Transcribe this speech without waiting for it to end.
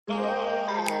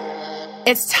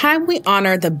It's time we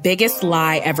honor the biggest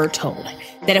lie ever told,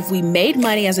 that if we made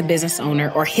money as a business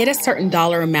owner or hit a certain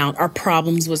dollar amount, our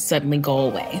problems would suddenly go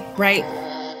away, right?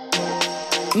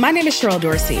 My name is Cheryl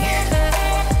Dorsey.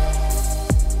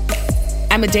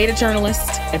 I'm a data journalist,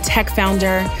 a tech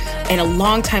founder, and a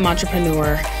longtime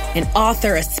entrepreneur, an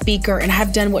author, a speaker, and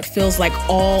I've done what feels like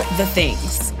all the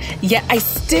things. Yet I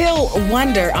still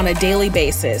wonder on a daily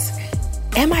basis,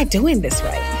 am I doing this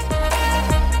right?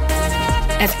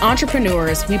 As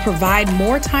entrepreneurs, we provide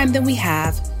more time than we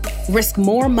have, risk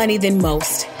more money than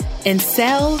most, and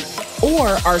sell or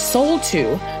are sold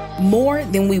to more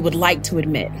than we would like to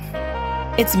admit.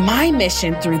 It's my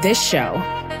mission through this show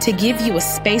to give you a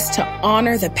space to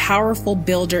honor the powerful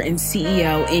builder and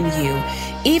CEO in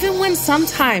you, even when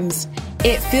sometimes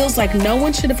it feels like no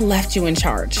one should have left you in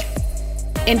charge.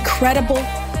 Incredible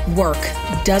work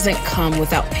doesn't come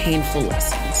without painful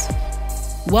lessons.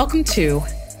 Welcome to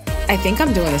I Think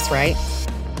I'm Doing This Right.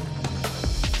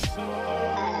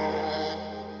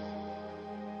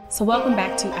 So welcome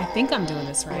back to I Think I'm Doing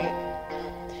This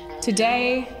Right.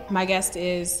 Today, my guest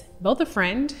is both a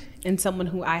friend and someone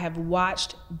who I have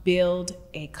watched build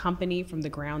a company from the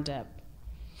ground up.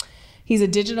 He's a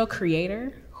digital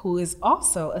creator who is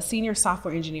also a senior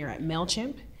software engineer at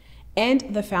MailChimp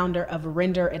and the founder of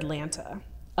Render Atlanta,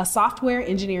 a software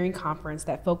engineering conference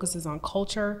that focuses on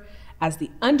culture as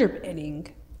the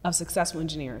underpinning of successful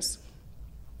engineers.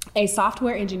 A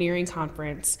software engineering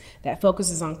conference that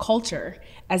focuses on culture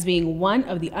as being one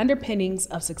of the underpinnings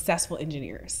of successful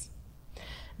engineers.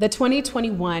 The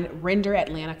 2021 Render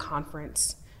Atlanta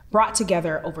conference brought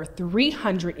together over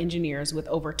 300 engineers with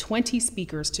over 20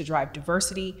 speakers to drive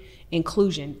diversity,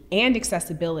 inclusion, and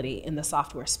accessibility in the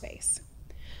software space.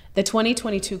 The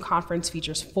 2022 conference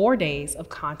features 4 days of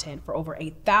content for over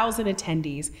 8,000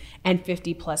 attendees and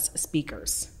 50 plus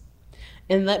speakers.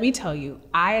 And let me tell you,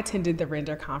 I attended the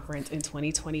Render conference in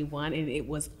 2021 and it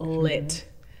was lit.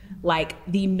 Like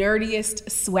the nerdiest,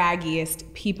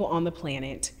 swaggiest people on the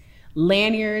planet.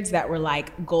 Lanyards that were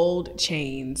like gold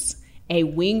chains. A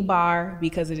wing bar,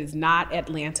 because it is not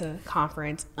Atlanta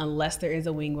conference unless there is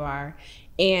a wing bar.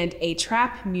 And a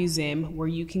trap museum where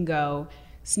you can go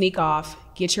sneak off,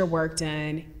 get your work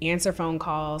done, answer phone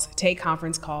calls, take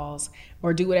conference calls,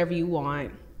 or do whatever you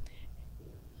want.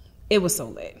 It was so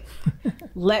lit.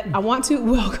 I want to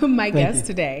welcome my guest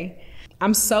today.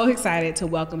 I'm so excited to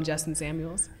welcome Justin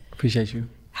Samuels. Appreciate you.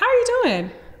 How are you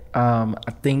doing?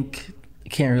 I think I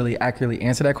can't really accurately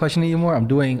answer that question anymore. I'm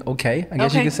doing okay, I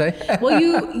guess you could say. Well,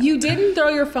 you didn't throw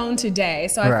your phone today,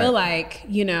 so I feel like,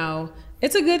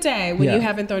 it's a good day when you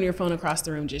haven't thrown your phone across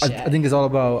the room just yet. I think it's all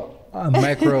about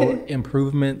micro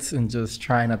improvements and just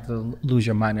trying not to lose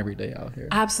your mind every day out here.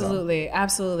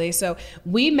 Absolutely. So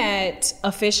we met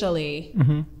officially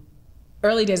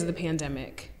early days of the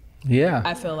pandemic. Yeah.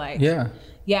 I feel like.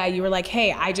 Yeah, you were like,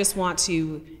 hey, I just want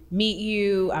to meet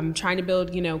you. I'm trying to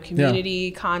build,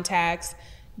 community contacts.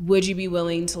 Would you be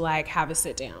willing to have a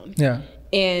sit down? Yeah.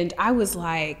 And I was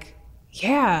like,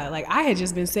 yeah, I had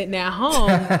just been sitting at home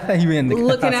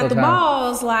looking at the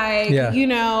balls,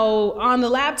 on the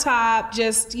laptop,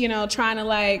 just, trying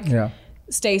to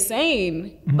stay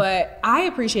sane. But I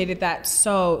appreciated that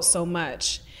so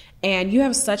much. And you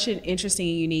have such an interesting,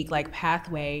 unique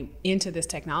pathway into this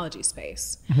technology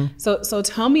space. So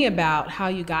tell me about how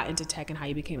you got into tech and how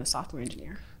you became a software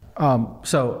engineer.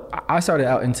 So I started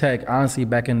out in tech, honestly,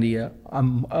 back in the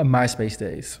MySpace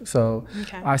days. So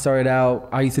I started out,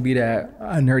 I used to be that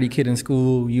nerdy kid in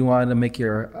school. You wanted to make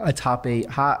your top 8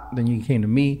 hot, then you came to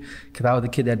me because I was the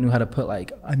kid that knew how to put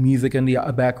music in the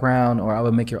background, or I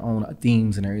would make your own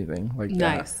themes and everything like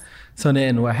that. Nice. So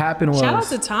then what happened was... Shout out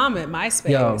to Tom at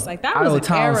MySpace. That was an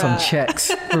Tom era. Some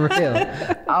checks, for real.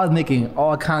 I was making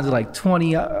all kinds of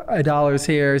 $20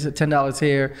 here, $10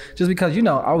 here, just because,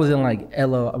 I was in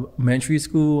elementary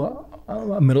school,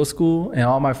 middle school, and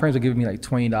all my friends were giving me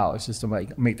 $20 just to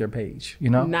make their page,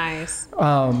 Nice.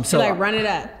 So run it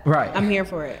up. Right. I'm here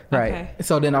for it. Right. Okay.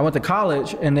 So then I went to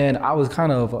college, and then I was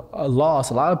kind of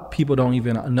lost. A lot of people don't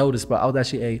even notice, but I was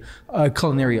actually a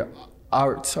culinary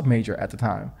arts major at the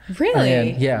time.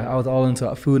 Really? And I was all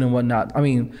into food and whatnot. I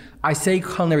mean, I say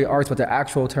culinary arts, but the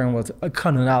actual term was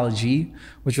culinology,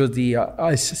 which was the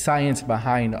science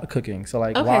behind cooking. So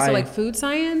so food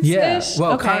science? Yeah,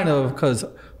 well, kind of, because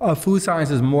food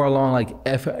science is more along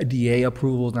FDA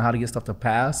approvals and how to get stuff to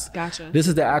pass. Gotcha. This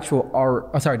is the actual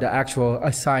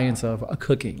science of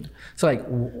cooking. So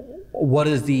what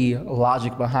is the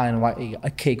logic behind why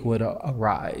a cake would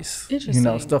arise?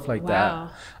 Interesting. Stuff like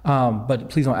that. But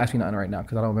please don't ask me nothing right now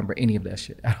because I don't remember any of that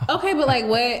shit at all. Okay, but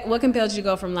what compelled you to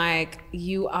go from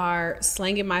you are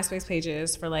slanging MySpace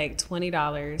pages for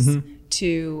 $20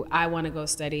 to I want to go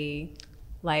study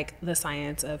like the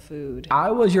science of food?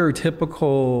 I was your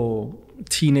typical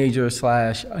teenager /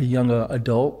 a younger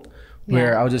adult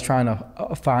where I was just trying to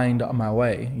find my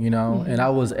way, you know? And I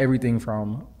was everything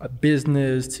from a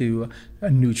business to a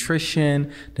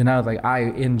nutrition. Then I was like, I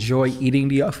enjoy eating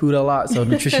the food a lot, so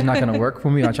nutrition not gonna work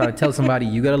for me. I try to tell somebody,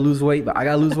 you gotta lose weight, but I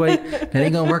gotta lose weight. It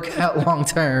ain't gonna work out long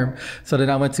term. So then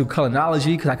I went to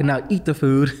culinology because I can now eat the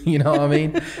food, you know what I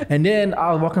mean? And then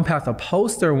I was walking past a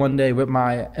poster one day with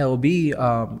my LB,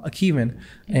 Akivan,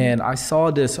 and I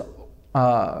saw this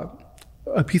a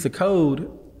piece of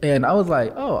code. And I was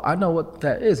like, oh, I know what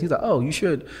that is. He's like, oh, you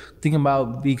should think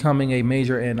about becoming a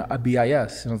major in a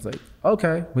BIS. And I was like,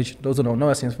 okay, which those who don't know,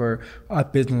 that stands for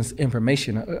Business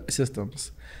Information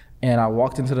Systems. And I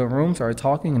walked into the room, started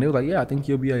talking, and they were like, yeah, I think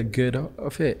you'll be a good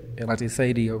fit. And like they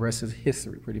say, the rest is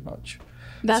history, pretty much.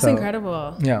 That's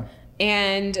incredible. Yeah.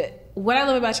 And what I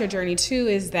love about your journey, too,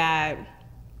 is that,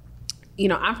 you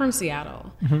know, I'm from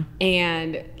Seattle.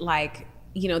 And, like,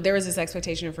 you know, there was this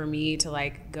expectation for me to,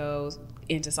 like, go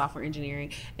into software engineering,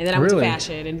 and then I went to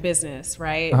fashion and business,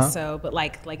 right? So, but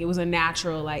like it was a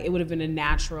natural, like it would have been a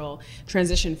natural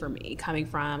transition for me coming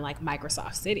from like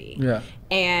Microsoft City. Yeah.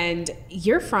 And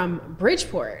you're from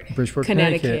Bridgeport,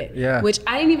 Connecticut. Yeah. Which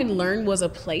I didn't even learn was a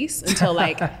place until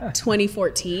like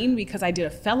 2014 because I did a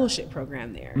fellowship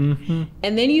program there.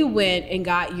 And then you went and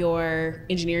got your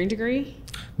engineering degree.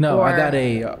 No, I got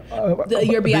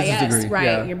your BIS degree, right?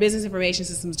 Yeah. Your Business Information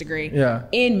Systems degree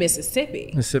in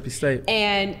Mississippi State.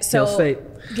 And so, State.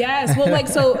 Yes, well, like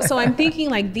so I'm thinking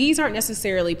like these aren't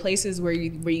necessarily places where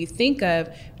you think of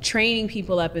training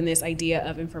people up in this idea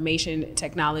of information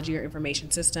technology or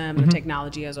information system or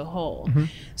technology as a whole.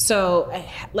 So,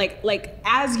 like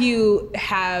as you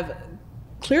have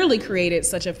clearly created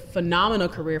such a phenomenal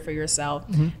career for yourself,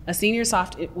 a senior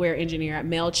software engineer at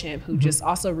MailChimp who just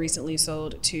also recently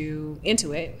sold to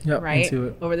Intuit, right?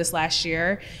 Intuit. Over this last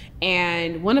year.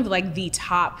 And one of like the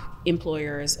top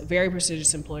employers, a very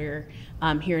prestigious employer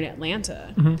here in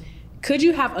Atlanta. Could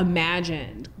you have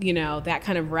imagined, you know, that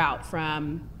kind of route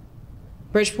from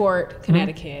Bridgeport,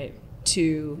 Connecticut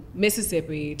to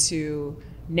Mississippi to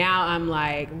now I'm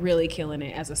like really killing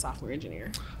it as a software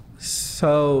engineer?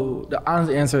 So the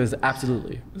honest answer is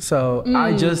absolutely. So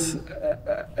I just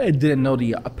didn't know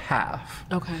the path.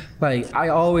 Okay. Like I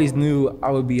always knew I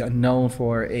would be known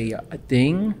for a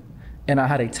thing, and I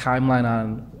had a timeline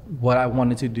on what I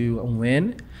wanted to do and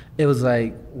when. It was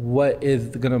like, what is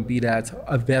gonna be that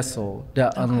a vessel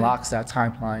that unlocks that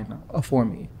timeline for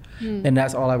me? And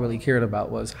that's all I really cared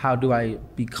about was how do I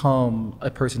become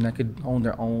a person that could own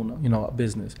their own, you know,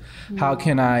 business? How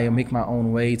can I make my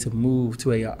own way to move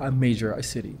to a major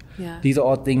city? These are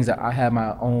all things that I had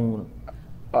my own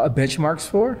benchmarks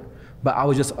for, but I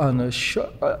was just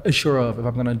unsure of if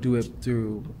I'm gonna do it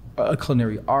through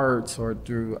culinary arts or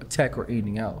through tech or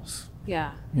anything else.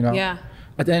 Yeah. You know? Yeah.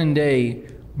 At the end of the day,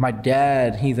 my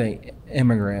dad, he's an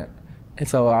immigrant. And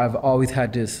so I've always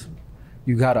had this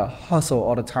you gotta hustle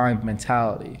all the time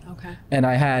mentality. Okay. And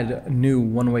I knew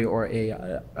one way or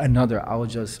another, I would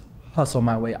just hustle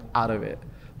my way out of it.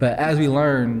 But as we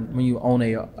learn, when you own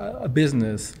a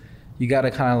business, you gotta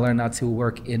kind of learn not to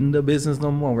work in the business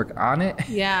no more, work on it.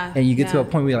 Yeah. And you get to a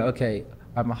point where you're like, okay,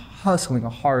 I'm hustling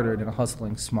harder than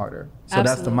hustling smarter. So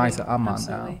that's the mindset I'm on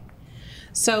now.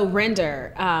 So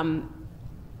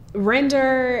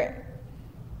Render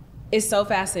is so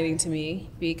fascinating to me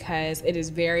because it is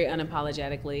very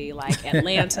unapologetically like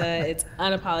Atlanta. It's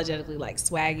unapologetically like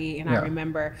swaggy. And I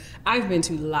remember I've been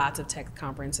to lots of tech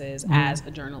conferences as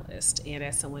a journalist and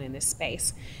as someone in this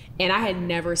space. And I had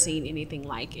never seen anything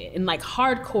like it. And like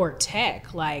hardcore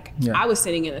tech, like I was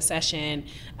sitting in a session,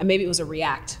 and maybe it was a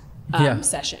React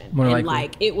session. And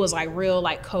like it was like real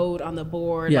like code on the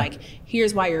board. Like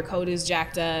here's why your code is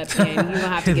jacked up and you're gonna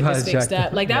have to get this fixed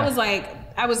up. Like that was like,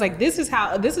 I was like, this is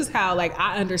how like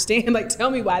I understand, like tell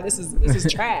me why this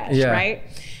is trash, right?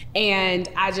 And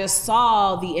I just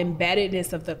saw the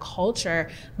embeddedness of the culture.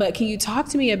 But can you talk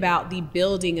to me about the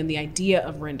building and the idea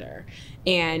of Render?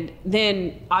 And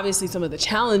then obviously some of the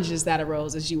challenges that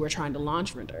arose as you were trying to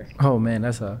launch Render. Oh man,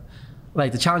 that's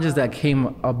like the challenges that came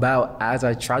about as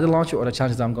I tried to launch it, or the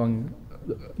challenges I'm going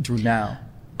through now?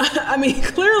 I mean,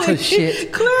 clearly, you need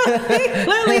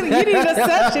a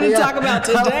session to talk about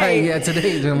today. Yeah,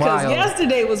 today's been wild. Because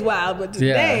yesterday was wild, but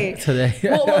today. Yeah, today.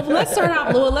 well, let's start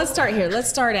out. Well, let's start here. Let's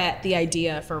start at the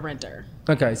idea for Render.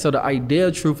 Okay, so the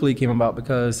idea truthfully came about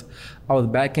because I was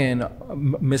back in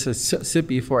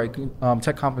Mississippi for a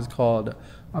tech conference called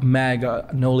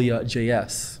Magnolia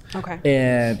JS. Okay.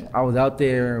 And I was out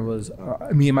there. It was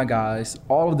me and my guys.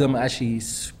 All of them actually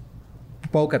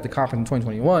spoke at the conference in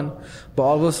 2021, but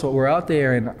all of us were out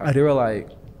there and they were like,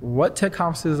 what tech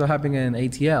conferences are happening in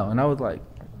ATL? And I was like,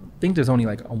 I think there's only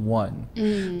like one,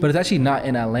 but it's actually not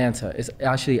in Atlanta. It's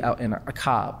actually out in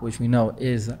Cobb, which we know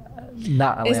is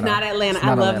not Atlanta. It's not Atlanta.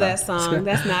 I love that song.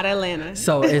 That's not Atlanta.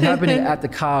 So it's happening at the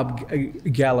Cobb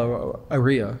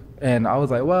Galleria. And I was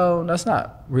like, well, that's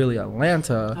not really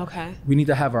Atlanta. Okay. We need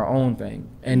to have our own thing.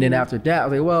 And then after that, I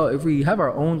was like, well, if we have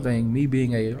our own thing, me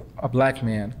being a black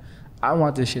man, I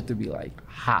want this shit to be like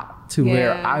hot to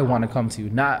where I want to come to,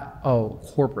 not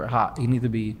corporate hot. You need to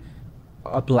be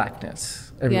a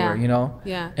blackness everywhere, you know?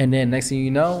 Yeah. And then next thing you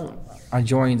know, I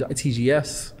joined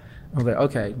TGS. I was like,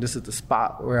 okay, this is the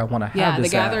spot where I want to have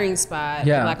this the gathering spot,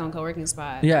 the black-owned co-working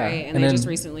spot, right? And they just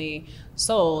recently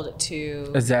sold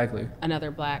to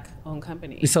another black-owned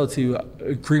company. They sold to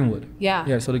Greenwood.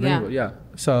 Yeah. So to Greenwood,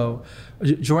 So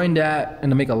joined that,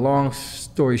 and to make a long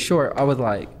story short, I was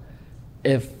like,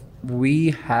 if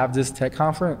we have this tech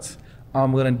conference,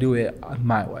 I'm going to do it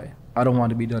my way. I don't want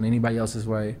to be done anybody else's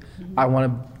way. I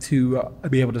want to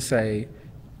be able to say,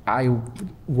 I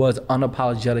was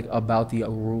unapologetic about the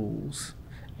rules,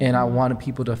 and I wanted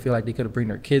people to feel like they could bring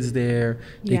their kids there,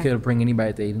 they could bring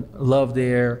anybody they love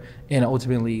there, and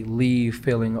ultimately leave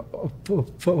feeling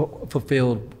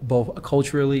fulfilled both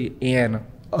culturally and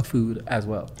food as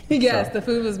well. Yes, the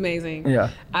food was amazing. Yeah,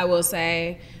 I will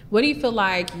say, what do you feel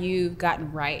like you've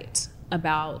gotten right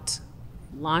about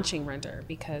launching Render,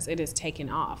 because it is taking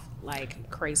off like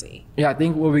crazy? Yeah, I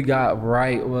think what we got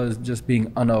right was just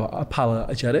being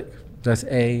unapologetic. That's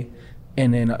A.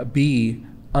 And then B,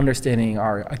 understanding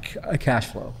our cash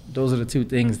flow. Those are the two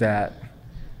things that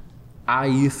I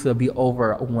used to be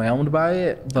overwhelmed by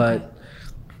it, but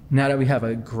now that we have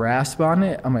a grasp on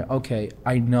it, I'm like, okay,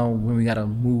 I know when we gotta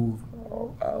move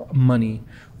money,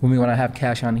 when we want to have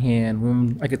cash on hand,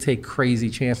 when I could take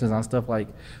crazy chances on stuff like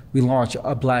we launched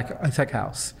a black tech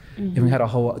house and we had a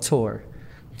whole tour.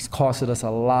 It's costed us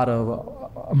a lot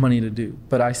of money to do.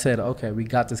 But I said, okay, we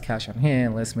got this cash on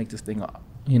hand, let's make this thing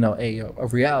a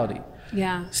reality.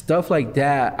 Yeah. Stuff like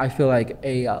that, I feel like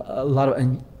a lot of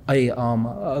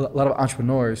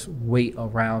entrepreneurs wait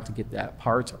around to get that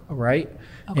part right,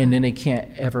 and then they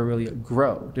can't ever really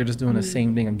grow. They're just doing the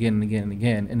same thing again and again and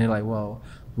again, and they're like, well,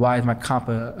 why is my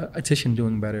competition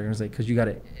doing better? And it's like, because you got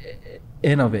to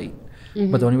innovate.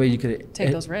 But the only way you could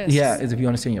take those risks, is if you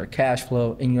understand your cash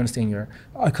flow and you understand your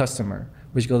customer,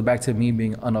 which goes back to me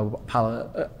being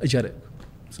unapologetic.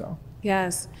 So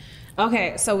yes,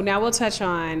 okay. So now we'll touch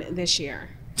on this year,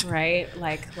 right?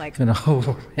 Like should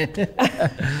have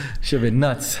been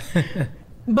nuts.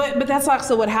 But that's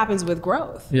also what happens with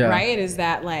growth, yeah. right? Is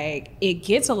that like it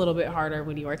gets a little bit harder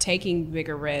when you are taking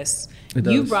bigger risks.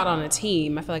 You've brought on a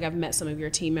team. I feel like I've met some of your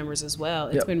team members as well.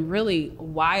 It's been really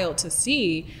wild to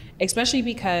see, especially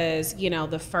because,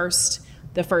 the first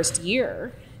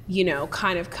year,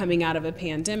 kind of coming out of a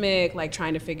pandemic, like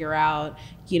trying to figure out,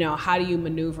 how do you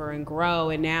maneuver and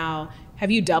grow? And now, have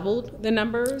you doubled the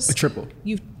numbers? Triple.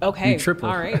 We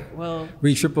tripled. All right. Well,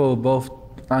 we tripled both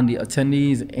on the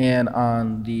attendees and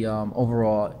on the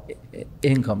overall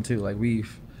income too. Like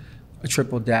we've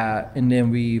tripled that, and then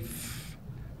we've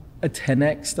a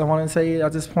 10x, I want to say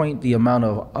at this point, the amount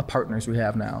of partners we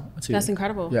have now too. That's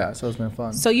incredible. Yeah, so it's been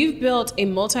fun. So you've built a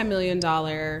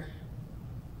multi-million-dollar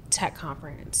tech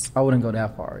conference. I wouldn't go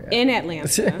that far yet. In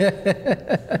Atlanta.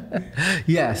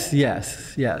 Yes.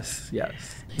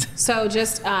 So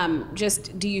just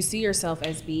do you see yourself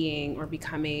as being or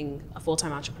becoming a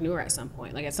full-time entrepreneur at some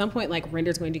point? Like at some point, like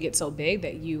Render's going to get so big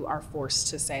that you are forced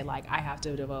to say, like, I have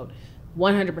to devote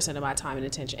 100% of my time and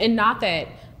attention. And not that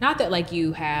like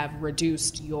you have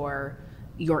reduced your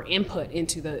input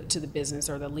into the business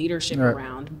or the leadership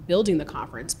around building the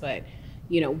conference, but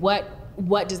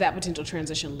what does that potential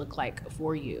transition look like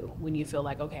for you when you feel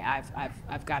like, okay,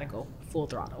 I've got to go full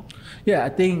throttle? Yeah, I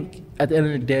think at the end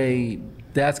of the day,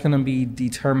 that's going to be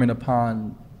determined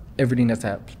upon everything that's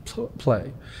at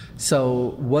play.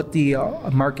 So what the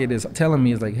market is telling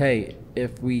me is like, hey,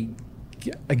 if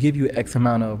I give you X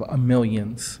amount of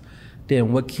millions,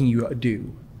 then what can you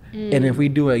do? And if we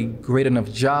do a great enough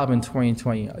job in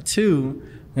 2022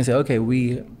 and say, okay,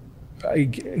 I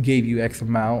gave you X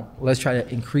amount, let's try to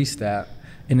increase that.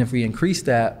 And if we increase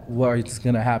that, what is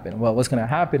going to happen? Well, what's going to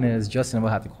happen is Justin will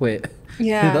have to quit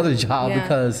his other job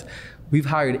because we've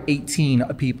hired 18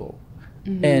 people.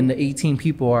 And the 18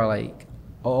 people are like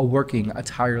working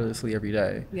tirelessly every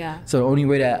day. Yeah. So the only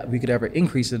way that we could ever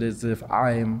increase it is if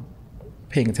I'm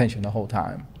paying attention the whole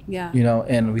time. Yeah.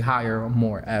 And we hire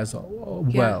more as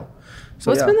well.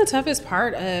 So what's been the toughest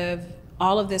part of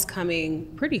all of this coming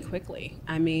pretty quickly.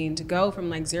 I mean, to go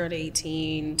from like 0 to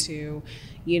 18 to,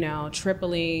 you know,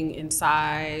 tripling in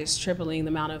size, tripling the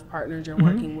amount of partners you're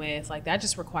working with, like that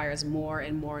just requires more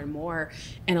and more and more.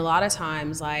 And a lot of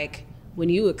times, like when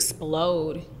you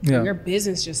explode, when your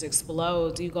business just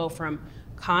explodes, you go from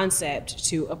concept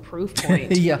to a proof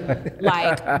point.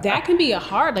 Like that can be a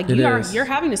hard, like you're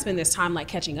having to spend this time like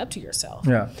catching up to yourself.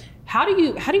 How do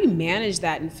you manage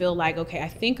that and feel like, okay, I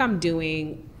think I'm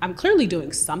clearly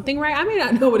doing something right. I may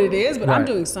not know what it is, but I'm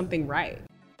doing something right.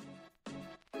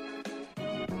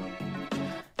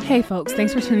 Hey folks,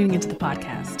 thanks for tuning into the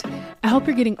podcast. I hope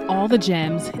you're getting all the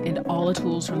gems and all the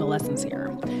tools from the lessons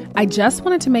here. I just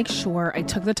wanted to make sure I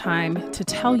took the time to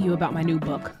tell you about my new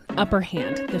book, Upper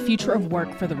Hand, The Future of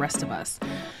Work for the Rest of Us.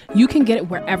 You can get it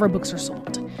wherever books are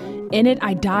sold. In it,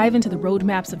 I dive into the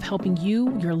roadmaps of helping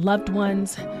you, your loved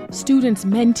ones, students,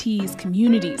 mentees,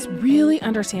 communities really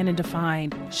understand and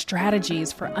define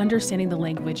strategies for understanding the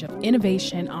language of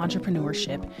innovation,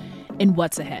 entrepreneurship, and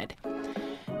what's ahead.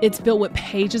 It's built with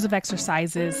pages of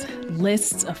exercises,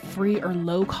 lists of free or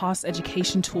low-cost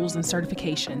education tools and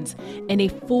certifications, and a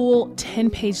full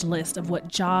 10-page list of what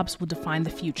jobs will define the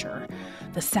future,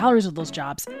 the salaries of those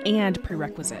jobs, and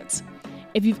prerequisites.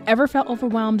 If you've ever felt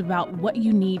overwhelmed about what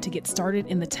you need to get started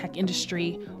in the tech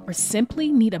industry, or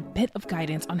simply need a bit of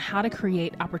guidance on how to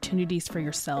create opportunities for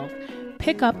yourself,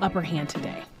 pick up Upper Hand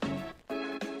today.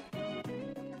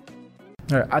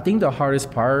 I think the hardest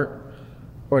part,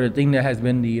 or the thing that has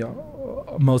been the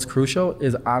most crucial,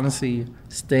 is honestly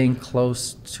staying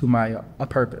close to my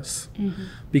purpose.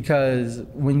 Because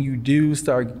when you do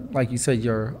start, like you said,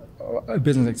 your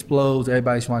business explodes,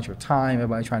 everybody wants your time,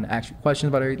 everybody's trying to ask you questions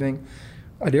about everything.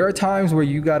 There are times where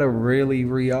you gotta really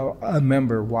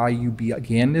remember why you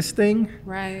began this thing.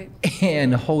 Right.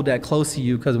 And hold that close to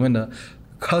you, because when the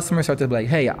customers start to be like,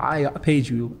 hey, I paid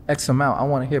you X amount, I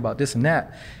wanna hear about this and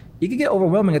that, it can get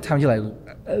overwhelming at times. You're like,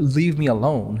 leave me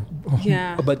alone.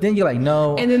 Yeah. But then you're like,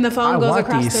 no. And then the phone goes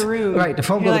across the room. Right, the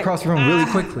phone goes across the room really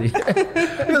quickly.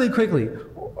 Really quickly.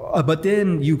 But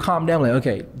then you calm down, like,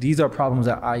 okay, these are problems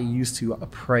that I used to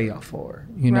pray for,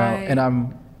 you know? And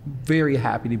I'm very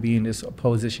happy to be in this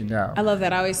position now. I love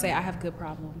that. I always say I have good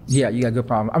problems. Yeah, you got good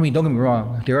problems. I mean, don't get me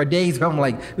wrong. There are days where I'm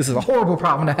like, this is a horrible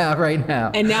problem to have right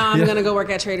now. And now I'm going to go work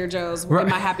at Trader Joe's in my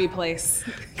happy place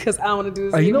because I don't want to do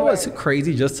this anymore. You know what's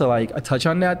crazy, just to like touch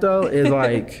on that though, is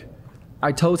like,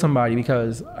 I told somebody,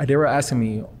 because they were asking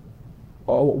me,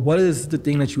 oh, what is the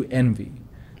thing that you envy?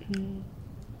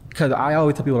 Because I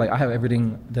always tell people, like, I have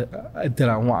everything that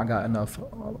I want. I got enough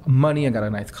money, I got a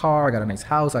nice car, I got a nice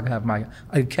house, I can have my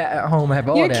cat at home, I have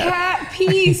all that. Your cat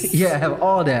piece. Yeah, I have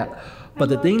all that. But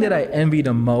the thing that I envy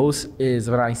the most is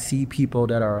when I see people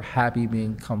that are happy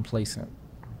being complacent.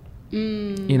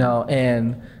 You know,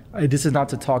 and this is not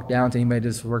to talk down to anybody that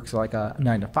just works like a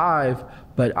 9 to 5,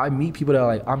 but I meet people that are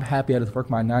like, I'm happy I just work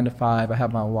my 9 to 5. I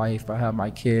have my wife, I have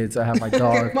my kids, I have my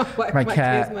dog, my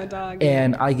cat, kids, my dog,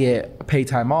 and I get paid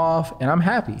time off, and I'm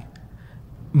happy.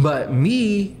 But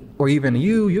me, or even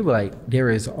you're like, there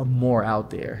is more out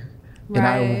there, and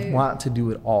I want to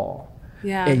do it all.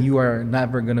 Yeah. And you are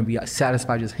never gonna be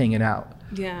satisfied just hanging out.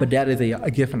 Yeah. But that is a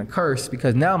gift and a curse,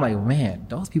 because now I'm like, man,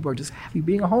 those people are just happy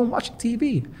being at home watching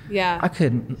TV. Yeah. I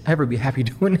couldn't ever be happy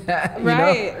doing that. You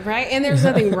know? Right. And there's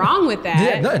nothing wrong with that.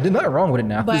 Yeah, there's nothing wrong with it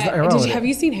now. But have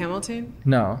you seen Hamilton?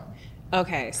 No.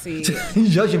 Okay, see. You're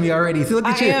judging me already. See, look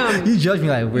at you. You judge me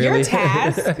like, really? Your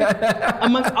task,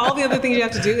 amongst all the other things you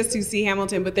have to do, is to see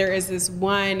Hamilton. But there is this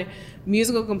one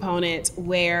musical component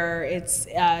where it's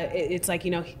like,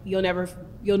 you know,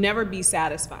 you'll never be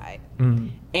satisfied.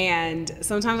 And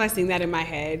sometimes I sing that in my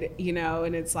head, you know,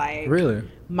 and it's like, really,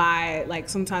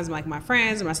 sometimes like my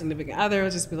friends or my significant other will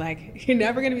just be like, you're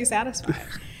never gonna be satisfied.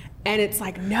 And it's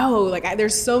like, no, like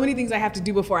there's so many things I have to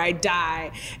do before I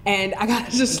die. And I gotta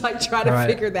just like try to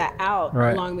figure that out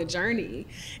along the journey.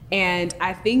 And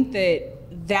I think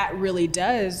that really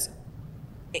does,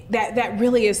 that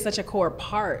really is such a core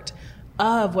part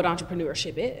of what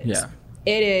entrepreneurship is. Yeah.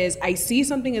 It is, I see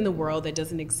something in the world that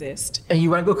doesn't exist. And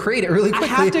you want to go create it really quickly. I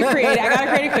have to create it. I got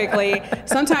to create it quickly.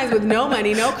 Sometimes with no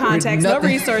money, no context, no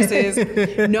resources,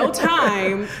 no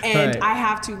time. And I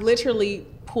have to literally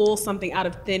pull something out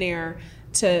of thin air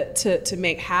to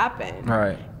make happen.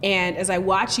 Right. And as I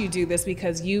watch you do this,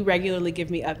 because you regularly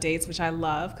give me updates, which I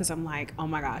love, because I'm like, oh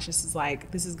my gosh, this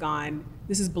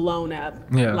is blown up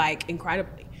like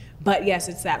incredibly. But yes,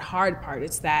 it's that hard part.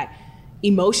 It's that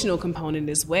emotional component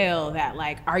as well, that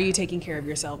like, are you taking care of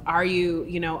yourself? Are you,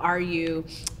 are you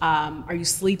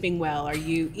sleeping well? Are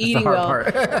you eating well?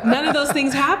 None of those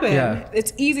things happen. Yeah.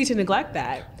 It's easy to neglect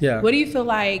that. Yeah. What do you feel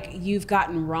like you've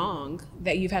gotten wrong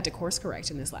that you've had to course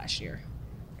correct in this last year?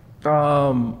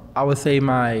 I would say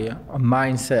my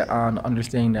mindset on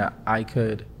understanding that I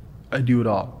could do it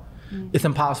all. It's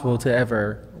impossible to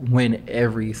ever win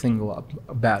every single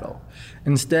battle.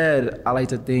 Instead, I like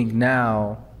to think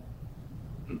now,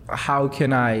 how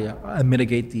can I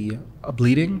mitigate the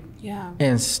bleeding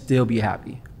and still be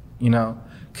happy,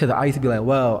 Because I used to be like,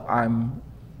 well, I'm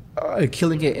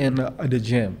killing it in the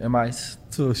gym, and my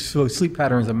sleep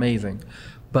pattern is amazing.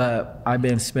 But I've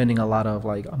been spending a lot of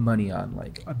like money on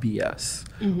like a BS.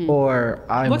 Or what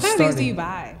kind of things do you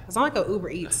buy? It's not like a Uber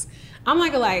Eats. I'm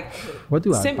like what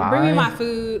do I buy? Bring me my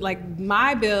food. Like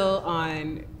my bill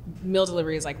on meal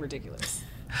delivery is like ridiculous.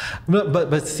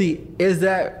 But see, is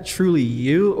that truly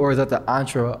you, or is that the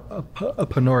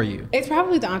entrepreneur you? It's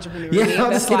probably the entrepreneur. Yeah,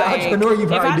 that's like, the entrepreneur you.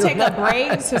 If I take a break,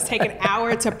 just take an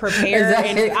hour to prepare,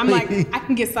 exactly. And I'm like, I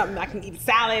can get something. I can eat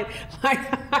salad. Like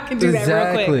I can do that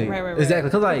real quick. Right. Exactly.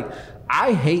 Because like,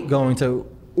 I hate going to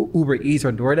Uber Eats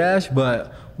or DoorDash,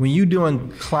 but when you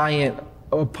doing client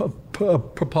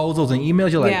proposals and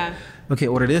emails, you're like, okay,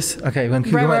 order this. Okay, when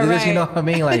you want to do this, you know what I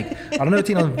mean? Like, I don't know if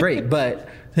it's break, but.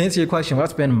 To answer your question, what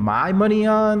I spend my money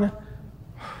on,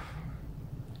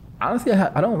 honestly,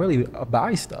 I don't really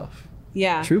buy stuff.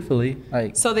 Yeah. Truthfully.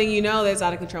 So then that's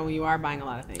out of control when you are buying a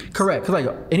lot of things. Correct. Because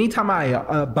like anytime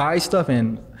I buy stuff,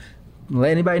 and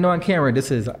let anybody know on camera,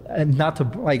 this is not to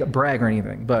like brag or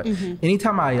anything, but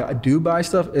anytime I do buy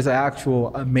stuff, it's an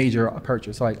actual major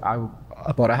purchase. Like I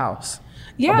bought a house.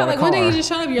 Yeah, like one day you just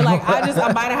showed up, you're like,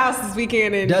 I'm buying a house this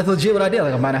weekend. And that's legit what I did.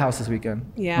 Like I'm buying a house this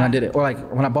weekend. Yeah. When I did it. Or like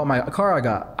when I bought my car,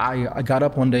 I got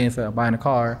up one day and said I'm buying a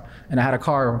car, and I had a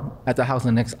car at the house in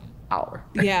the next hour.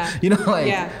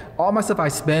 Yeah. All my stuff I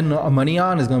spend money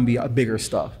on is going to be a bigger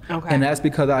stuff. Okay. And that's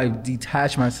because I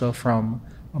detach myself from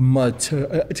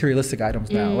materialistic items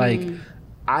now. Like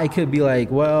I could be like,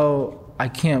 well, I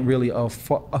can't really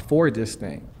afford this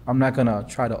thing. I'm not gonna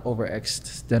try to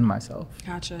overextend myself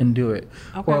and do it.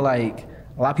 Okay. Or like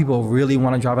a lot of people really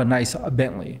want to drive a nice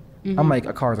Bentley. I'm like,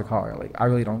 a car's a car. Like I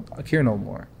really don't care no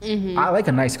more. I like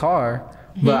a nice car,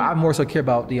 but I more so care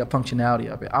about the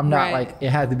functionality of it. I'm not like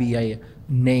it had to be a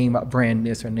name brand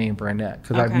this or name brand that,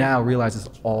 because I've now realized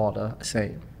it's all the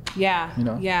same. Yeah.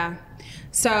 Yeah.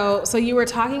 So you were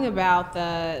talking about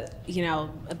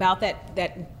about that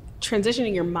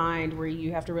transitioning your mind where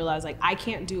you have to realize like I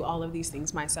can't do all of these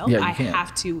things myself. I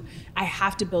have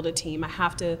to build a team. I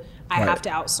have to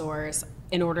outsource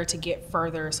in order to get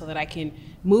further so that I can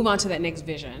move on to that next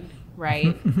vision,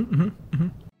 right?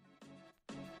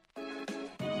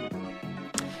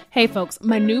 Hey folks,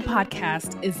 my new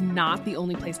podcast is not the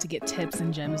only place to get tips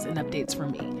and gems and updates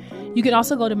from me. You can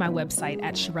also go to my website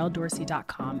at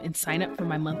SherelleDorsey.com and sign up for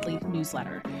my monthly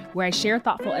newsletter, where I share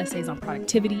thoughtful essays on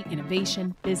productivity,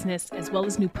 innovation, business, as well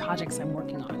as new projects I'm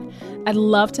working on. I'd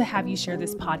love to have you share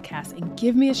this podcast and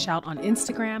give me a shout on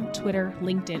Instagram, Twitter,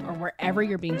 LinkedIn, or wherever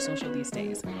you're being social these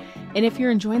days. And if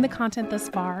you're enjoying the content thus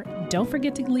far, don't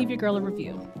forget to leave your girl a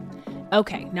review.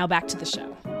 Okay, now back to the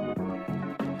show.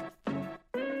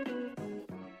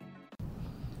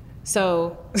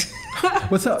 So,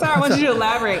 what's up? Sorry, I want you to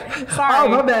elaborate. Sorry. Oh,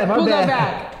 my bad. We'll go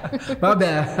back. My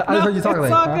bad. I heard you talking.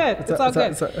 It's all good.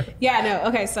 It's all good. Yeah, no.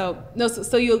 Okay,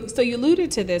 so you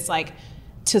alluded to this, like,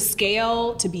 to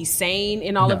scale, to be sane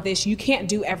in all of this, you can't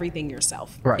do everything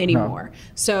yourself anymore. No.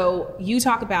 So you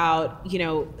talk about,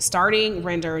 starting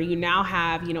Render. You now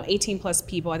have, 18 plus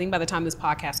people. I think by the time this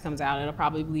podcast comes out, it'll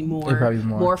probably be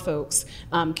more folks.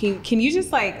 Can you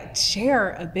just like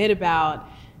share a bit about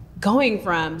going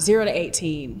from 0 to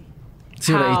 18?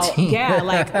 0 to 18. Yeah,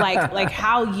 like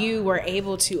how you were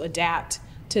able to adapt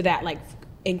to that like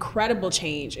incredible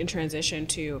change and transition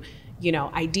to,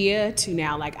 idea to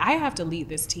now, like, I have to lead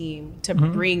this team to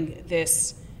bring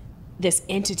this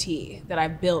entity that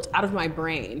I've built out of my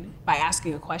brain by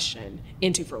asking a question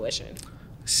into fruition.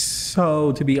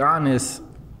 So to be honest,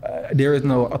 there is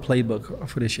no a playbook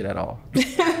for this shit at all.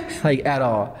 Like at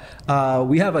all.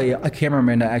 We have a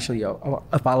cameraman that actually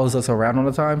follows us around all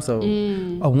the time. So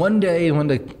one day when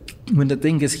the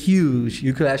thing is huge,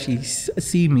 you could actually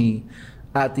see me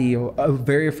at the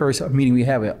very first meeting we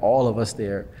had with all of us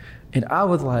there. And I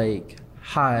was like,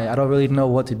 hi, I don't really know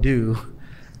what to do.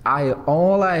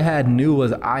 All I had knew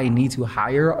was I need to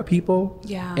hire people.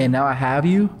 Yeah. And now I have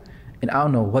you. And I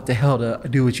don't know what the hell to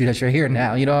do with you that you're here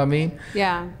now. You know what I mean?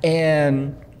 Yeah.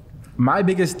 And my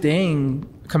biggest thing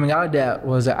coming out of that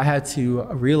was that I had to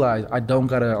realize I don't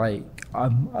gotta like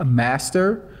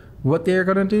master what they're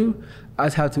going to do. I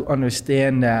just have to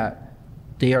understand that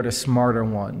they are the smarter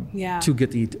one to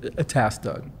get the task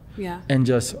done. Yeah. And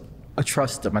just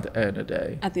trust them at the end of the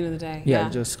day. At the end of the day. Yeah,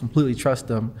 just completely trust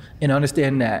them and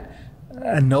understand that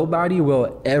nobody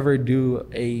will ever do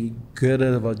a good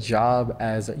of a job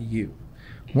as you.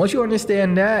 Once you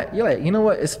understand that, you're like, you know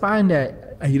what? It's fine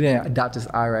that you didn't adopt this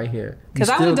I right here. Because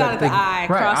I would have dotted the I,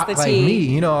 crossed the T, like me,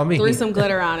 you know what I mean? Threw some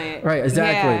glitter on it. Right,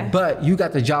 exactly. But you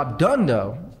got the job done,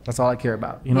 though. That's all I care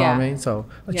about. You know what I mean? So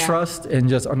trust and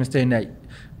just understand that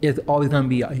it's always going to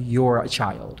be your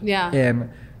child. Yeah.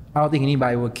 And I don't think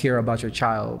anybody would care about your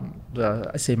child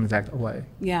the same exact way.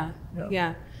 Yeah.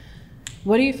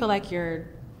 What do you feel like you're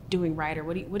doing right, or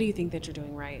what do you think that you're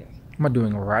doing right? Am I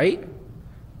doing right?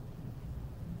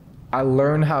 I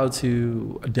learned how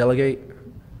to delegate,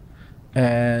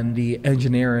 and the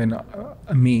engineer in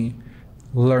me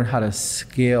learned how to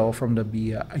scale from the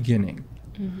beginning.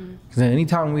 Because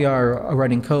anytime we are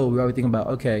writing code, we always think about,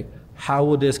 okay, how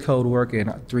will this code work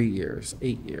in 3 years,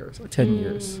 8 years, or 10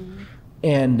 years?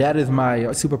 And that is my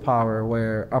superpower,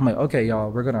 where I'm like, okay,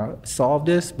 y'all, we're gonna solve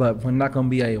this, but we're not gonna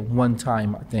be a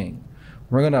one-time thing.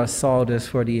 We're gonna solve this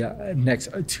for the next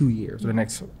 2 years or the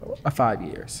next 5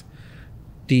 years.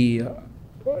 The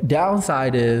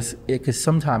downside is it could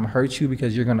sometimes hurt you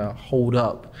because you're gonna hold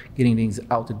up getting things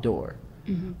out the door.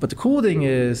 But the cool thing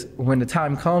is when the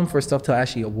time comes for stuff to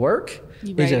actually work,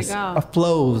 it just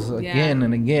flows again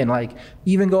and again. Like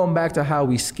even going back to how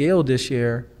we scaled this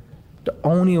year, the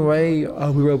only way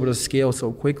we were able to scale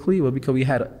so quickly was because we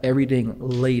had everything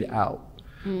laid out.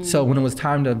 So when it was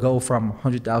time to go from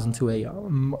 100,000 to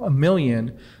a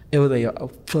million, it was a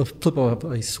flip of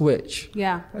a switch.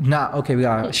 Yeah. Not, okay, we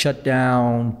gotta shut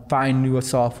down, find new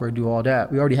software, do all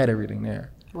that. We already had everything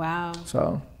there. Wow.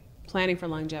 So. Planning for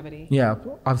longevity. Yeah,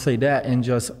 I'd say that, and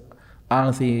just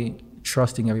honestly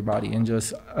trusting everybody and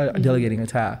just delegating a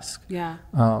task. Yeah.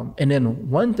 And then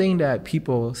one thing that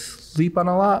people sleep on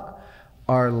a lot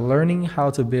are learning how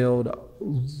to build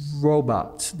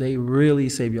robots. They really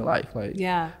save your life. Like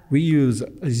we use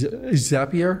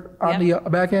Zapier on the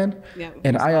back end,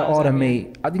 and I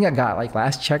automate. I think I got like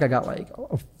last check I got like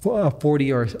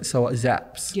 40 or so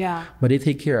zaps. Yeah. But they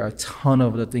take care of a ton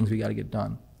of the things we got to get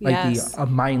done. Like the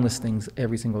mindless things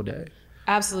every single day.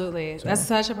 Absolutely. So. That's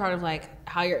such a part of like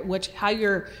how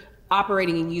you're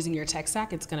operating and using your tech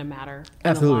stack. It's going to matter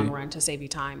in the long run to save you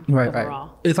time overall. Right.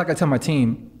 It's like I tell my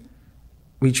team,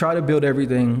 we try to build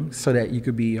everything so that you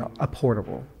could be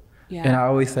portable. Yeah. And I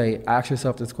always say, ask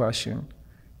yourself this question: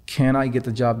 can I get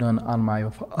the job done on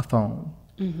my phone?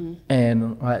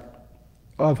 And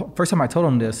first time I told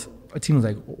them this, a team was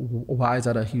like, why is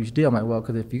that a huge deal? I'm like, well,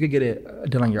 because if you could get it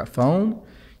done on your phone,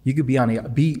 you could be on a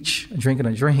beach drinking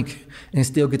a drink and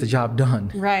still get the job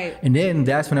done. Right. And then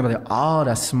that's when everybody's like, oh,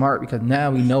 that's smart, because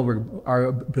now we know we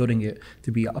are building it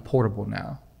to be portable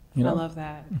now. You know? I love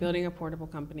that. Building a portable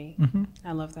company.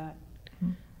 I love that.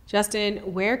 Justin,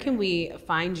 where can we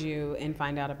find you and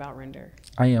find out about Render?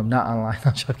 I am not online.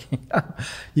 I'm joking.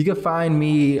 You can find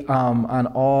me on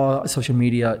all social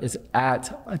media. It's at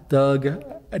Thug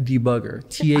Debugger.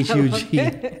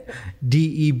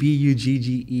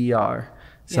 THUGDEBUGGER.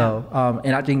 So,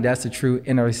 and I think that's the true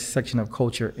intersection of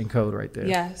culture and code right there.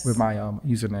 Yes. With my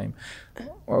username.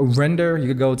 Render, you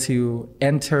could go to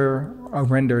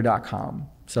enterrender.com.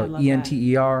 So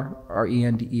ENTER or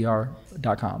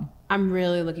ENDER.com. I'm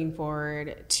really looking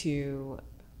forward to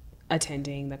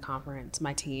attending the conference.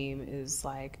 My team is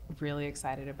like really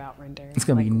excited about Render. It's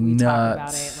gonna be nuts. We talk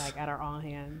about it like at our all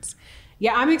hands.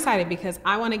 Yeah, I'm excited because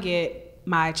I want to get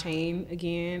my chain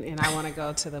again, and I want to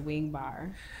go to the wing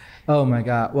bar. Oh my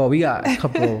God. Well, we got a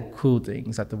couple cool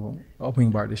things at the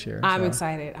wing bar this year. I'm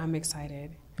excited.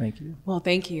 Thank you. Well,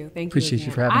 thank you. Appreciate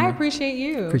you for having me. I appreciate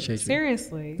you. Appreciate you.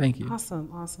 Seriously. Thank you.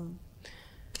 Awesome.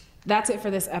 That's it for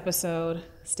this episode.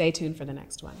 Stay tuned for the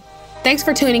next one. Thanks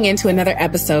for tuning in to another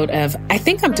episode of I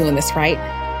Think I'm Doing This Right.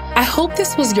 I hope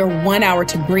this was your 1 hour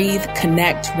to breathe,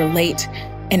 connect, relate,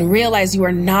 and realize you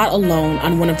are not alone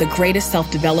on one of the greatest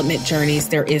self-development journeys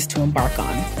there is to embark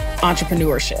on,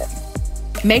 entrepreneurship.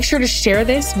 Make sure to share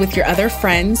this with your other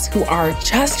friends who are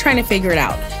just trying to figure it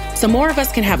out, so more of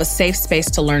us can have a safe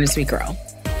space to learn as we grow.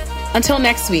 Until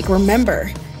next week,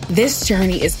 remember, this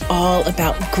journey is all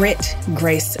about grit,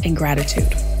 grace, and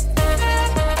gratitude.